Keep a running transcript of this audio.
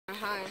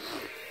hi.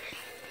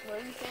 What are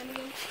you saying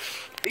again?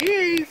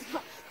 These.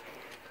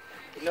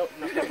 No,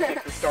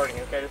 thanks for starting.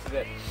 Okay, this is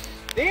it.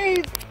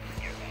 These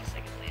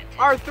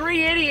are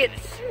 3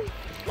 idiots.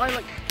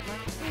 Lila.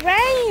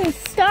 Rain,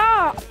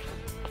 stop.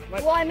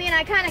 Well, I mean,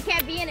 I kind of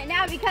can't be in it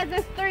now because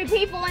there's 3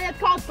 people and it's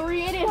called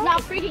 3 idiots,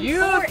 not freaking 4.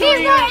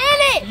 He's not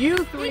in it. You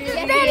 3 He's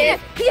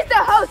idiots. He's the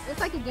host. It's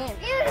like a game.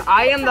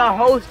 I am the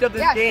host of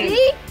this game.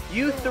 See?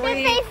 You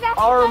 3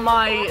 are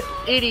my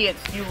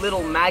idiots, you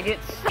little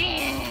maggots.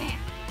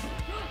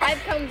 I've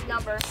Cone's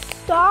number.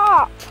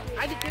 Stop.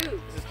 I do.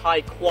 This is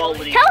high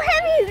quality. Tell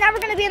him he's never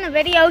going to be in the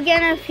video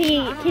again if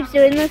he keeps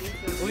doing this.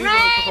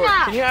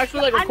 Can you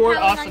actually like record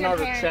us in our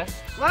chest?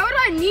 Why would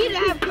I need to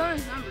have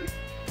Cone's number?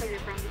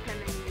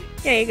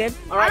 Yeah, you're good.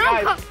 Alright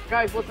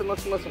guys, listen.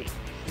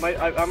 I'm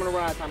gonna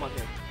run out of time on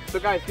here. So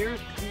guys, here's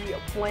the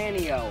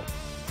planio.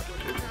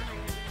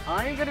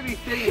 I'm gonna be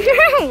sitting here.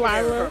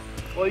 Lila.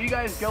 While you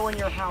guys go in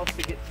your house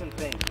to get some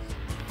things.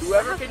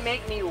 Whoever can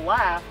make me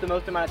laugh the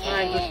most amount of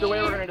times, this is the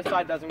way we're gonna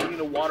decide that. We need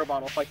a water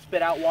bottle. If I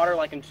spit out water,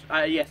 like in,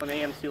 yes, I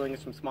am stealing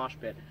this from Smosh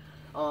Pit.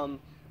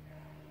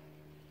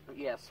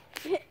 Yes.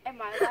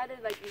 Am I allowed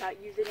to like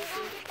not use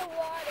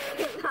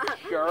anything?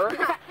 Sure.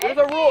 There's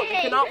a rule. You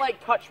cannot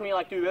like touch me,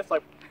 like do this,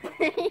 like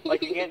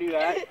you can't do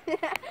that,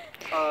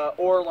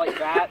 or like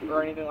that,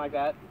 or anything like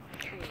that.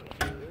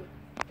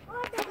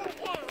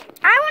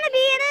 I want to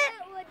be in it.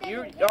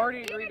 You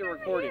already agreed to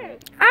recording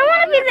it. I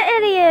want to be the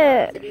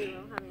idiot.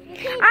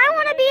 I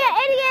want to be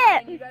an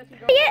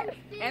idiot.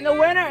 And the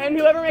winner, and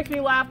whoever makes me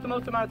laugh the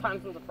most amount of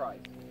times wins a prize.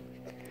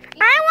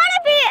 I want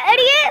to be an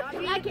idiot.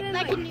 I can do.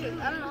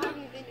 I don't know how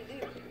anything to do.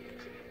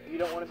 You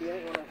don't want to be in it?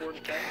 You want to record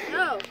it?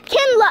 No.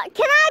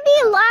 Can I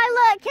be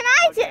Lila? Can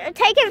I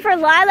take it for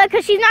Lila?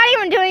 Because she's not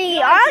even doing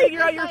it.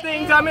 Figure out your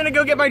things. I'm going to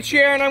go get my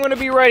chair and I'm going to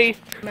be ready.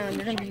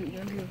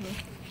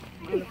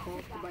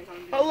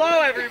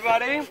 Hello,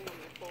 everybody.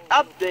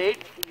 Update.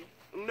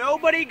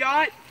 Nobody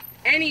got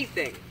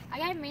anything. I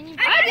got a mini.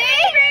 I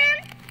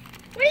did.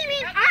 What do you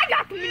mean? I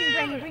got the mini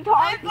brain.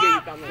 I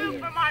bought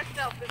food for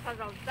myself because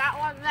of that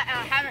one that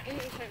I haven't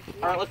eaten since.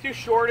 All right, let's do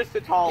shortest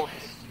to tallest.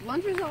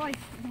 Lunches are like.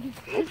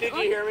 Did you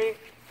hear me?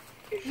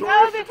 No,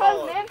 Shortest to because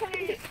tallest. man can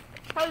eat.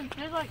 Because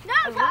there's like. No,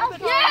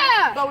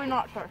 Yeah. but we're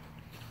not sure.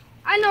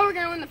 I know we're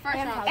gonna win the first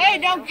round. Hey,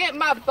 don't get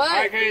my butt.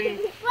 I can.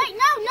 Wait, no,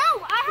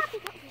 I have to.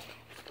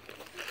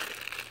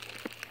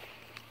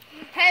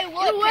 Hey,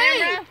 look,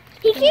 camera.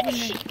 He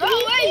keeps. Go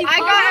away. I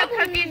got a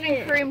cookies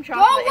and cream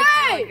chocolate. Go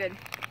away.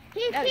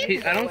 It's really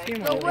good. I don't see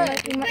him. He won.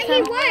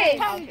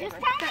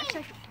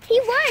 He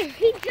won.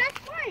 He just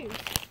won.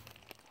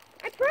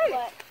 I proved.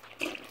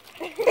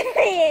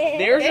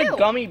 There's a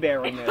gummy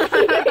bear in there. What's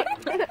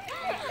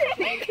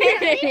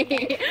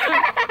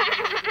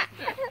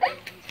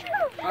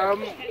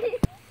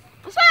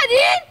that,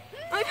 dude?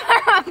 I'm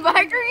part of a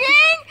biker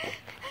gang?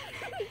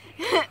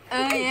 Oh,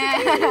 yeah.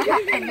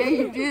 I know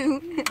you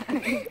do.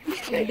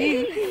 I do.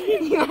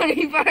 You want to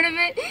be part of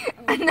it?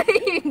 I know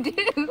you do.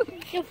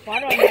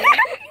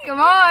 Come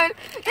on.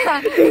 You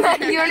want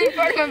to be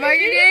part of my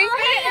biker gang? You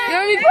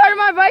want to be part of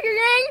my biker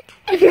gang?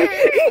 You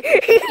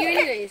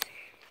anyways.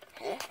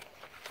 Hey,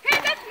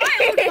 that's my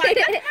own fight.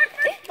 That's my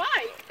first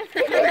fight.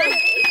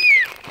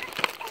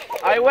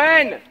 I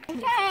win.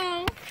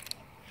 Okay.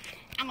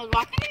 I was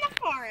walking in the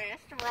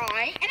forest,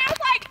 right? And I was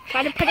like,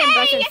 Try to put it in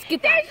brush and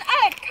scoop there's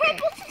out. a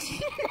couple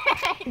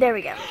snakes. There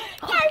we go.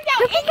 Carved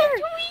out in the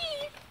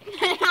trees.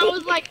 And I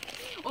was like,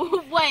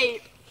 oh,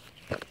 wait.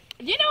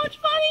 Do you know what's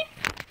funny?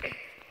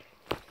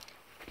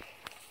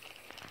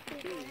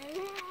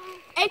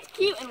 It's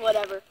cute and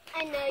whatever.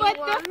 I know But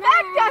the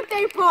fact that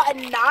they brought a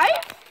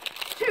knife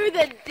to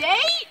the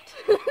date,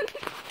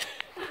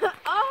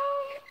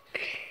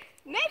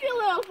 maybe a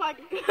little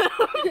fucking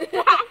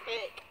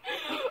graphic.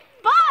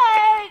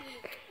 But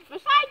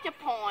besides the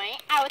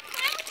point, I was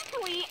climbing the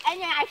tree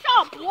and then I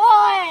saw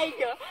blood.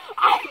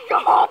 I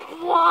saw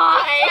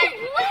blood.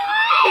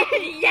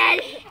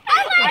 Yes. I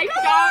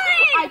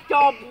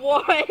saw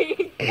blood.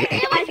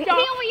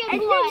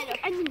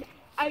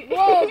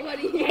 Whoa,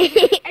 buddy.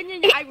 And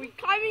then I was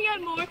climbing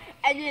up more,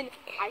 and then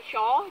I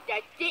saw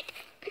that stick.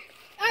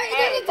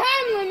 There's a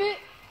time limit.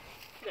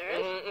 There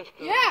is?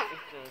 Yeah.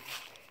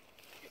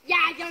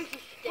 Yeah, don't you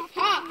stick.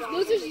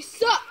 Losers, you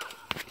suck.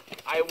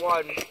 I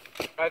won.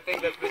 I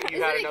think that's because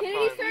you had enough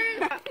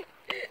time.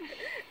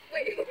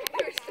 Wait,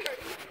 where's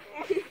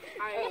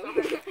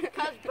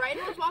because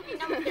Brayden was walking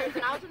down the stairs,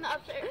 and I was in the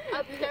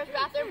upstairs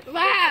bathroom,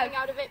 coming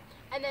out of it,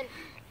 and then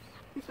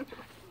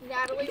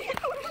Natalie.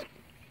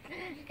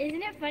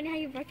 Isn't it funny how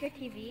you broke your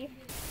TV?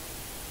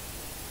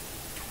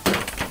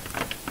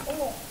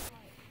 Oh.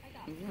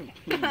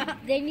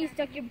 Then you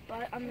stuck your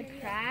butt on the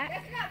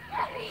crack.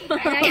 Now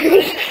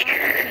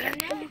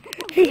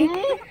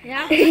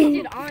I pushed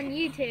it on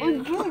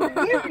YouTube.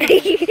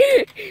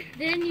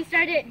 Then you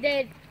started,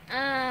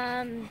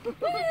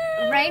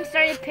 Rain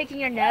started picking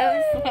your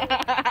nose.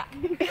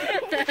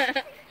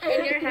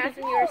 In your house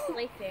when you were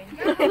sleeping.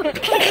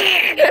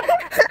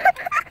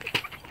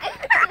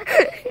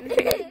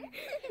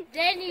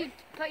 Then you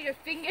put your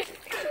fingers.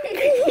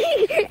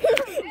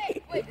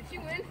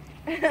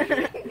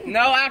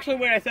 No, actually,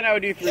 wait. I said I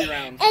would do 3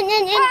 rounds. And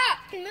then Move.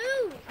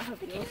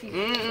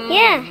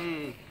 yeah.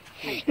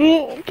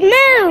 Move.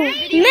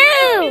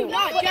 Move.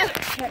 No,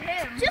 just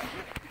okay.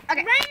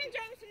 Rain and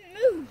Jameson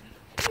move.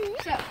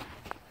 So,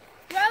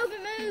 Rogue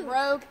move.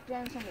 Rogue,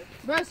 Jameson move.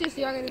 Bro,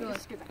 seriously, I'm gonna do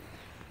this.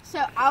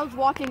 So I was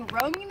walking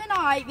roaming in the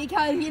night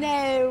because you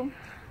know.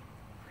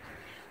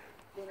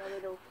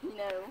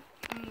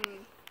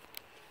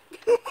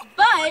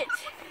 But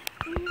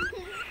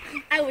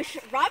I was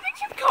robbing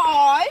some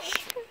cars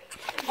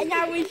and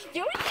I was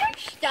doing some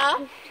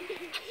stuff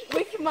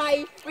with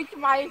my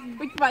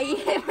little baby. I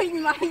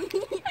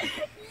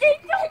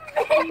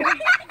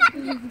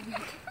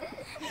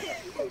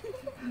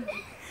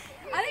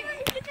didn't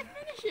even get to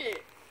finish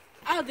it.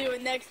 I'll do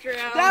it next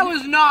round. That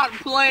was not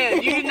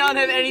planned. You did not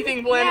have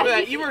anything planned for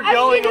that. You were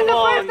going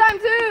along. The first time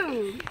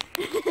too.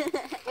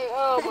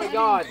 Oh my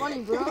god.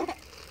 Funny, bro.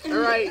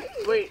 Alright,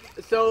 wait.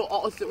 So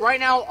right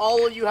now,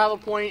 all of you have a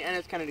point, and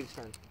it's Kennedy's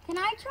turn. Can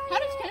I try? How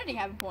does Kennedy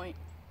have a point?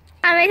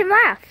 I made him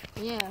laugh.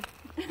 Yeah.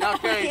 Now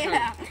it's Kennedy's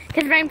turn.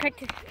 Because Rain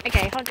picked it.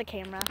 Okay, hold the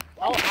camera.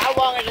 Oh, how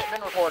long has it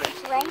been recording?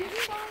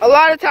 A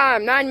lot of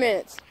time. 9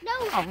 minutes. No.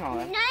 Oh, no.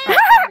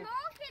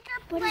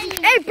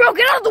 Hey, bro,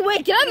 get out of the way.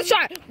 Get out of the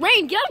shot.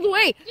 Rain, get out of the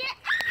way.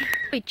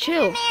 Wait,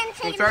 chill.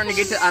 I'm starting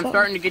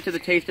to get to the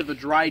taste of the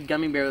dried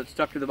gummy bear that's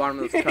stuck to the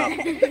bottom of this cup.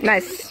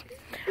 Nice.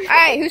 All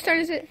right, whose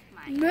turn is it?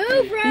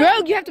 Move, bro.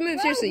 Rogue, you have to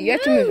move. Seriously, you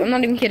have to move. I'm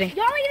not even kidding.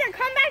 Y'all either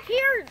come back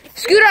here.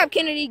 Scoot up,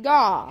 Kennedy.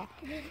 Gaw.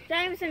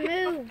 Jameson,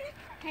 move.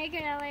 Hey,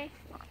 girlie.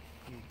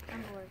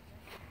 I'm bored.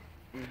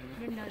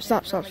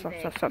 Stop. You have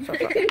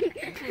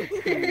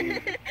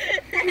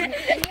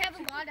a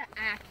lot of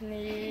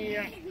acne.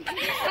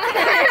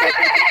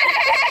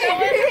 So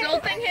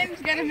insulting him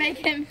is gonna make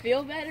him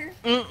feel better.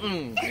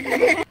 And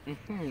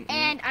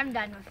I'm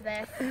done with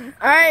this.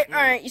 All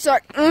right. You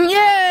suck.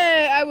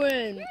 Yay! I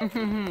win.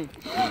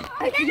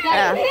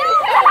 Yeah.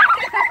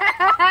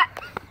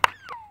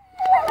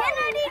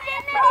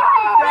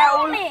 That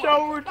was so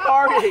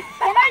retarded.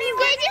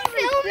 Did you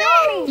film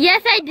me?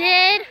 Yes, I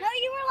did. No,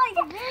 you were like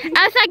this. I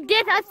was like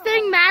this. I was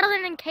sitting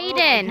Madeline and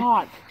Kaidan.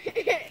 God.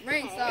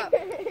 Rain, stop.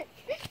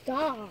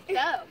 Stop.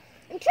 Go.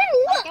 I'm trying to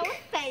look. I was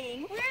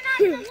saying,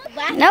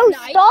 No,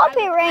 stop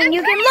it, Rain.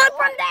 You can look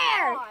from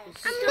there.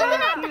 I'm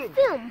looking at the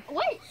film.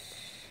 Wait.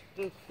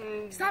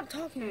 Stop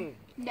talking.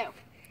 No,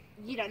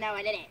 you don't know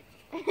what it is.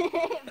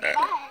 But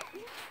I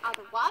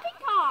was robbing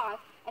cars,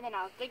 and then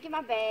I was drinking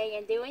my bag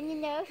and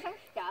doing, some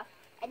stuff.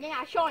 And then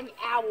I saw an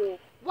owl.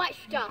 What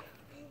stuff?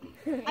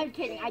 I'm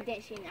kidding. I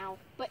didn't see an owl,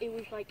 but it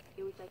was like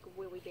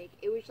really big.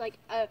 It was like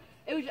a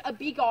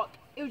beacock.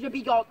 It was a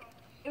beacock.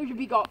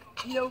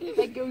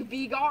 Like those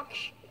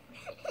beagocks.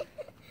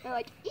 They're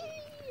like, ee.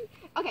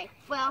 Okay,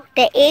 well.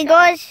 The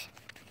eagles.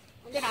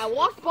 Then I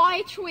walked by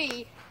a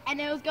tree,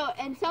 and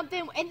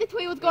something in the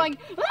tree was going.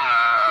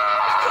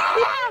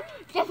 Ah!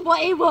 Guess what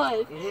it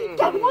was?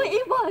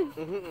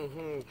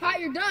 Hi,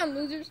 you're done,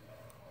 losers.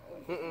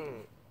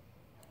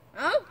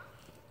 Huh?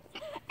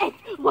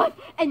 It was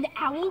an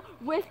owl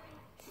with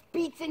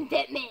speech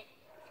impediment.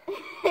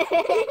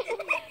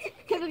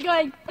 Because it's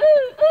going,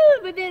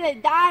 but then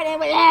it died and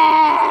went,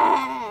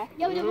 ah!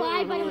 It was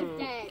alive, but it was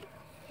dead.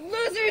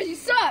 Losers, you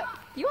suck.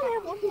 You only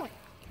have 1 point.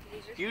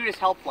 You just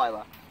helped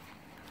Lila.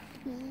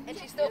 And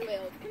she still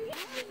failed.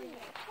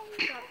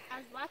 I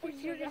was walking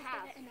through the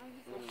house.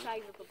 Let's try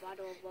with a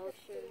bottle of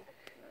lotion.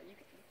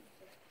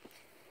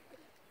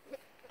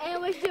 And it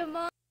was your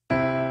mom.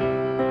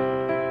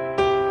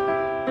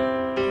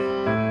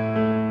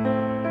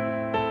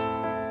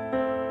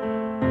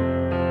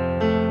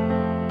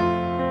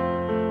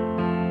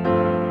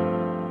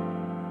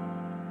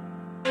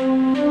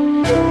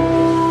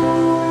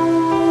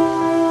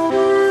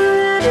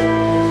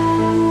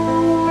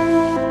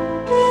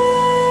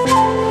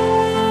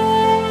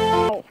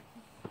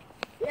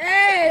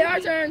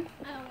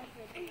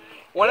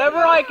 Whenever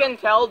I can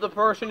tell the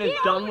person is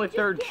done with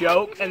their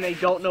joke and they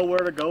don't know where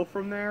to go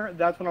from there,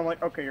 that's when I'm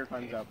like, okay, your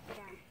time's up.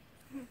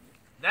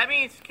 That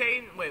means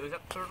Kaidan. Wait, was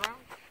that the 3rd round?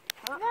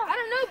 I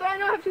don't know, but I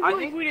know I have 2 I points.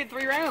 think we did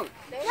 3 rounds.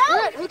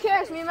 Good. Who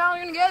cares? Me and Mal are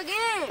gonna go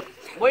again.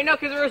 Wait, no,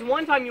 because there was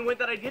one time you went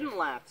that I didn't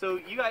laugh. So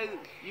you guys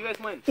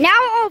win.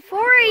 Now all 4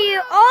 of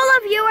you, all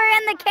of you are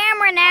in the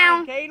camera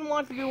now. Kaidan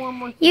wants to do one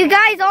more. You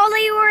guys, all of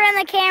you are in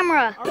the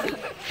camera.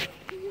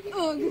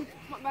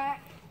 My back.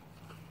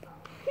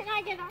 Can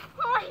I get a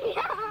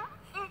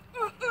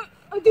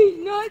Are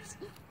these nuts?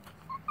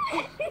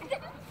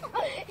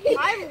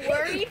 I'm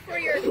worried for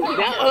your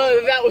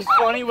That was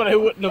funny, but I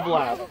wouldn't have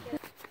laughed.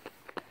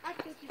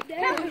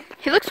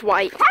 He looks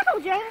white.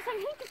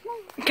 Jameson.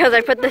 Because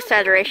I put the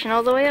saturation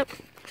all the way up.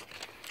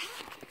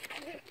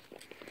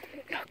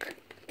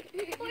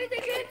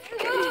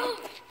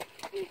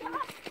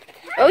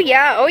 Oh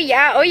yeah, oh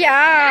yeah, oh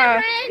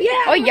yeah.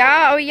 Oh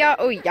yeah, oh yeah,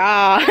 oh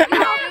yeah.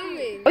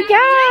 Oh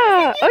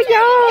yeah, oh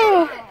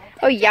yeah.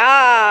 Oh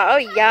yeah, oh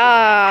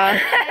yeah.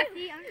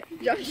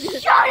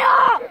 Shut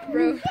up!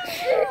 Bro.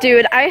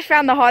 Dude, I just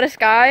found the hottest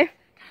guy.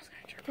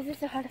 This is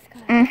the hottest guy.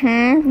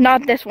 Mm-hmm.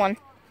 Not this one.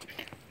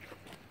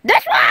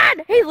 This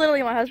one! He's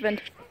literally my husband.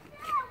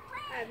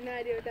 have no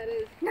idea what that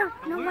is. No,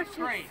 Loot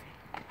crate.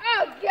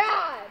 Oh,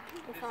 God.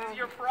 This is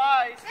your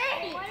prize.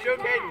 Show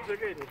Kaidan. Show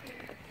Kaidan.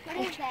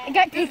 It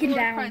got taken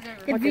down.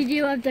 The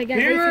video of the guy.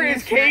 Here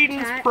is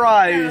Kaidan's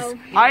prize. Hold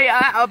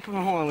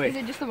on, wait. Is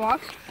it just a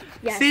box?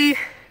 Yes. See,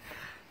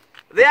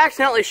 they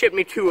accidentally shipped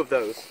me 2 of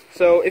those.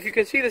 So if you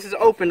can see this is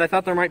opened, I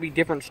thought there might be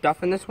different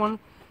stuff in this one,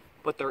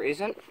 but there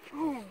isn't.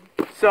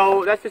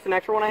 So that's just an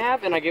extra one I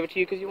have, and I gave it to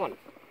you because you won it.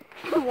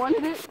 I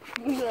wanted it.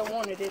 I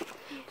wanted it.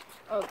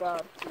 Oh,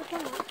 God. Look,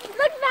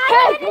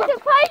 Matt, it's a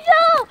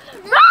puzzle!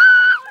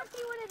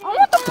 I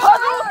want the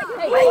puzzle.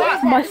 Hey,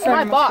 My it's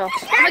my box.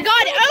 Oh my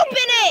God,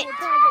 open it!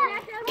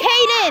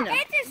 Kaidan!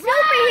 It's a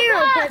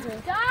superhero puzzle.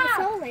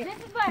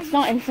 It's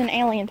not, it's an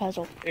alien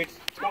puzzle. It's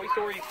Toy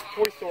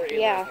Story.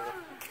 Yeah.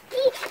 He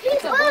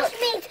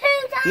pushed me 2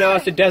 times. No,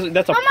 it's a desert.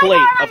 That's a Oh my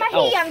plate God, of I'm a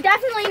Elf. he. I'm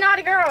definitely not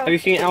a girl. Have you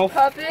seen Elf?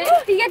 Puppet.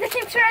 You get the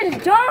same shirt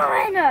as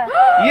Dawn.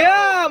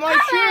 Yeah, my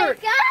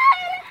shirt. God.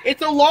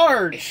 It's a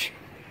large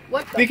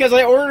What the? because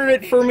I ordered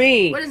it for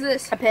me. What is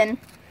this? A pin.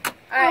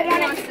 Alright,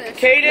 what's this?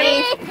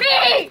 Kaidan.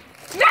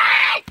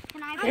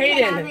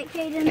 Kaidan.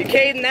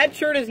 Kaidan, that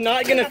shirt is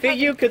not gonna fit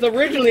you because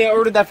originally I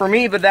ordered that for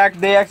me, but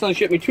they accidentally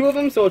shipped me 2 of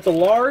them, so it's a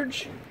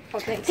large.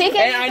 Okay. Take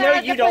it. And I know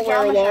you don't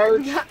wear a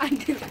large. I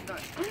do.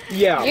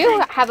 Yeah. You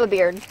have a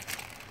beard.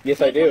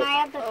 Yes, I do.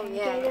 Oh,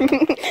 yeah.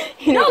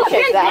 You need to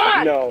check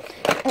that. No.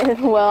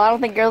 Well, I don't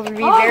think girls would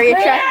be very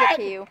attracted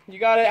to you. You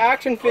got an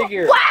action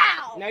figure.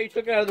 Wow! Now you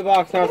took it out of the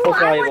box. Now it's most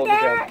valuable.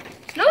 Good job.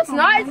 No, it's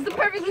not. It's the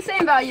perfectly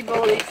same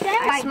valuable. It's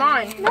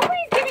mine.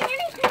 Nobody's getting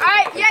anything.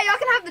 Alright, yeah, y'all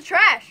can have the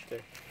trash.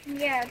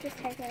 Yeah, just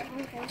take it.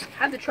 Okay.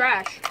 Have the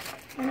trash.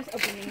 I'm just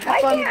opening it.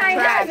 Have fun with the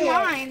trash.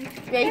 mine.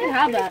 Yeah, you can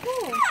have that.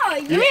 Oh,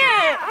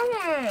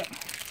 yeah.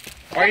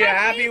 Are you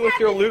happy with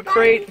your loot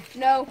crate?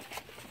 No.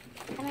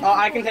 Oh,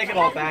 I can take it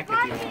all back if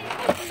you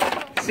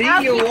want. See,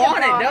 you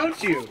want it,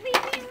 don't you?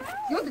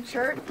 You want the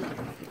shirt?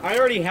 I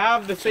already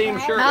have the same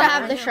shirt. I'll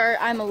have the shirt.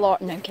 I'm a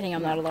large. No, I'm kidding.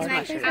 I'm not a large.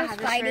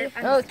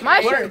 Oh, it's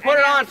my shirt. Put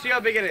it on, see how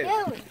big it is.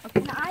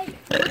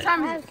 What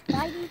time is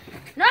it?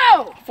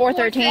 No!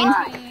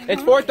 4:13.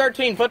 It's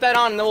 4:13. Put that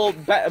on the little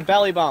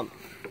belly bump.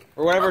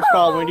 Or whatever it's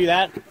called when we do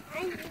that.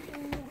 I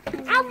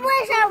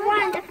wish I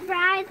won the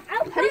prize. I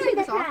How do you take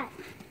this off?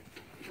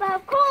 But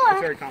of It's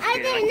course, very I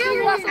complicated. didn't know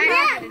it was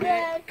that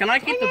good. Can I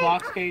keep the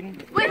box,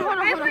 Kaidan? Wait, hold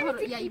on.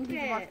 Yeah, you can keep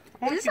the box.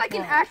 Is this like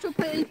an actual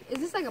plate? Is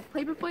this like a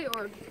paper plate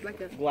or like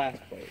a... Glass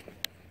plate.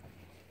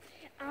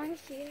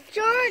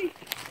 Jordan,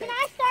 can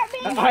I start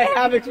being I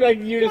have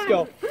expected you to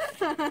go.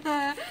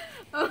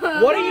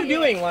 What are you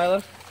doing,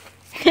 Lila?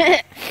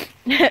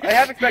 I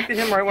have expected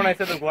him right when I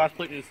said the glass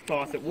plate to just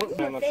toss it. What?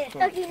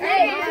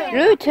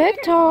 Ooh,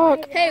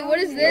 TikTok. Hey, what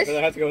is this?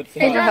 That has to go with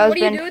Hey, your John, what do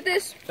you husband. do with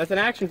this? That's an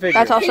action figure.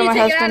 That's also Can you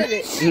my take it out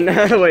husband. of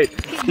it? No,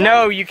 wait.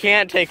 No, you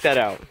can't take that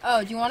out.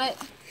 Oh, do you want it?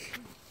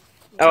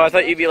 Oh, I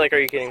thought you'd be like, are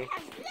you kidding?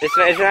 It's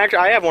an action.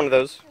 I have one of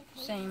those.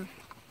 Same.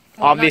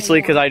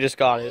 Obviously, because I just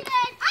got it.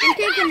 I'm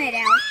taking it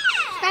out.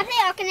 Stop it,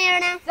 I can air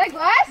now. Is that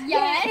glass?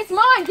 Yes. It's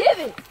mine. Give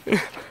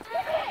it.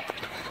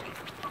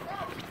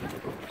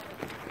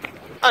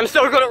 I'm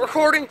so good at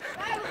recording.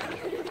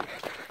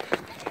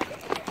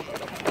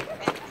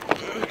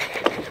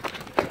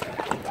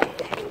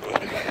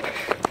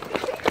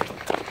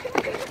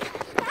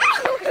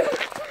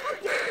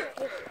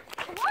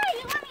 Why?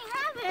 You let me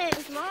have it.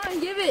 It's mine.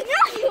 Give it. No,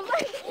 you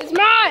let me. It's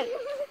mine.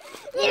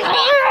 You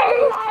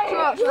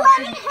Stop, let stop.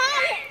 me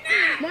have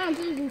it. No,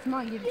 seriously, it's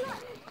mine. Give it.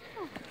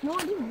 No,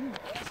 I didn't.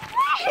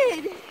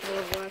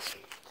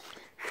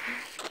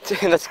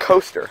 That's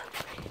coaster.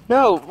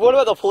 No, what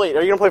about the plate?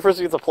 Are you gonna play first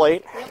against the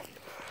plate?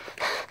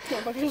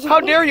 How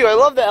dare you? I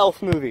love the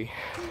Elf movie.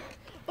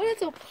 But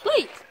it's a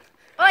plate.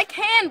 Like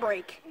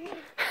handbrake.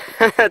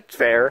 That's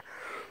fair.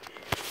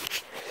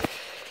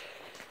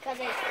 Because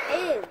it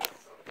is.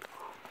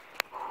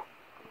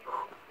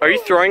 Are you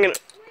throwing it?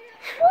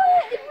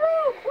 What? It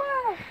broke.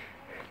 Wow.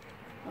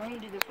 I'm gonna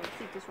do this one.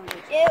 See if this one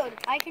breaks. Dude,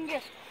 I can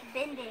just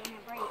bend it and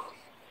it breaks.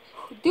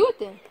 Do it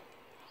then.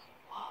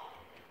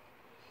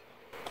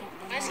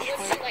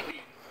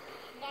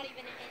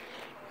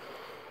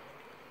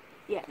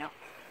 Yeah, no.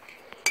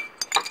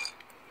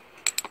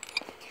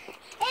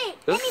 Hey,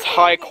 This is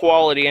high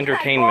quality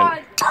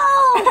entertainment.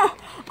 oh!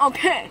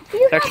 Okay.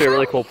 It's actually a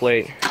really cool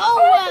plate.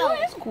 Oh,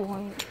 That's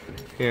cool.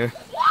 Yeah.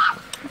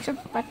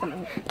 Except back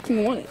then,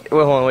 you want it. Wait,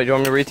 hold on. Wait, do you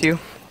want me to read to you?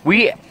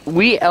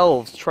 We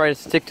elves try to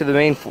stick to the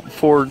main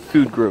 4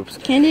 food groups.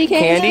 Candy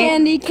canes.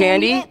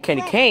 Candy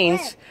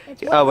canes.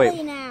 Oh wait,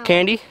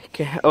 candy,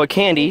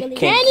 candy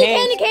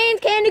canes.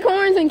 Candy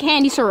corns, and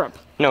candy syrup.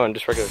 No, I'm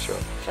just regular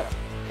syrup.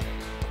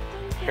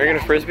 Are you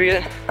gonna frisbee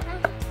it?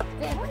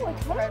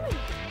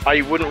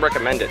 I wouldn't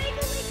recommend it.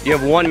 You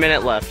have 1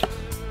 minute left.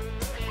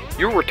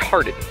 You're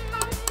retarded.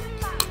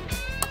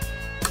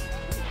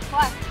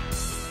 What?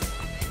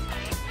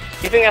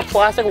 You think that's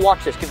plastic?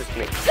 Watch this. Give this to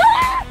me.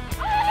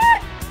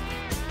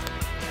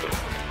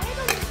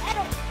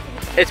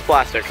 It's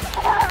plastic.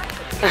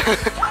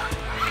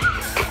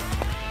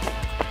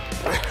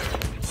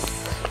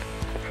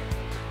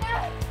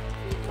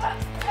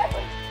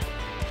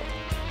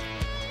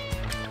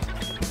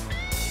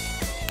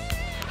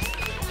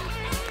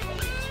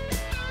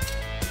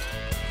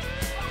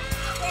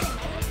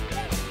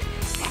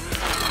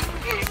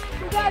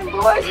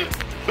 boys.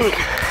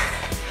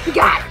 You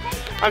got it.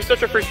 I'm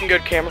such a freaking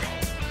good camera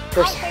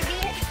person.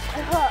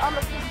 I'm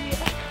gonna give you.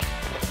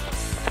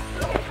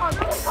 Go in the car.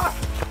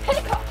 Go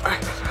in the car.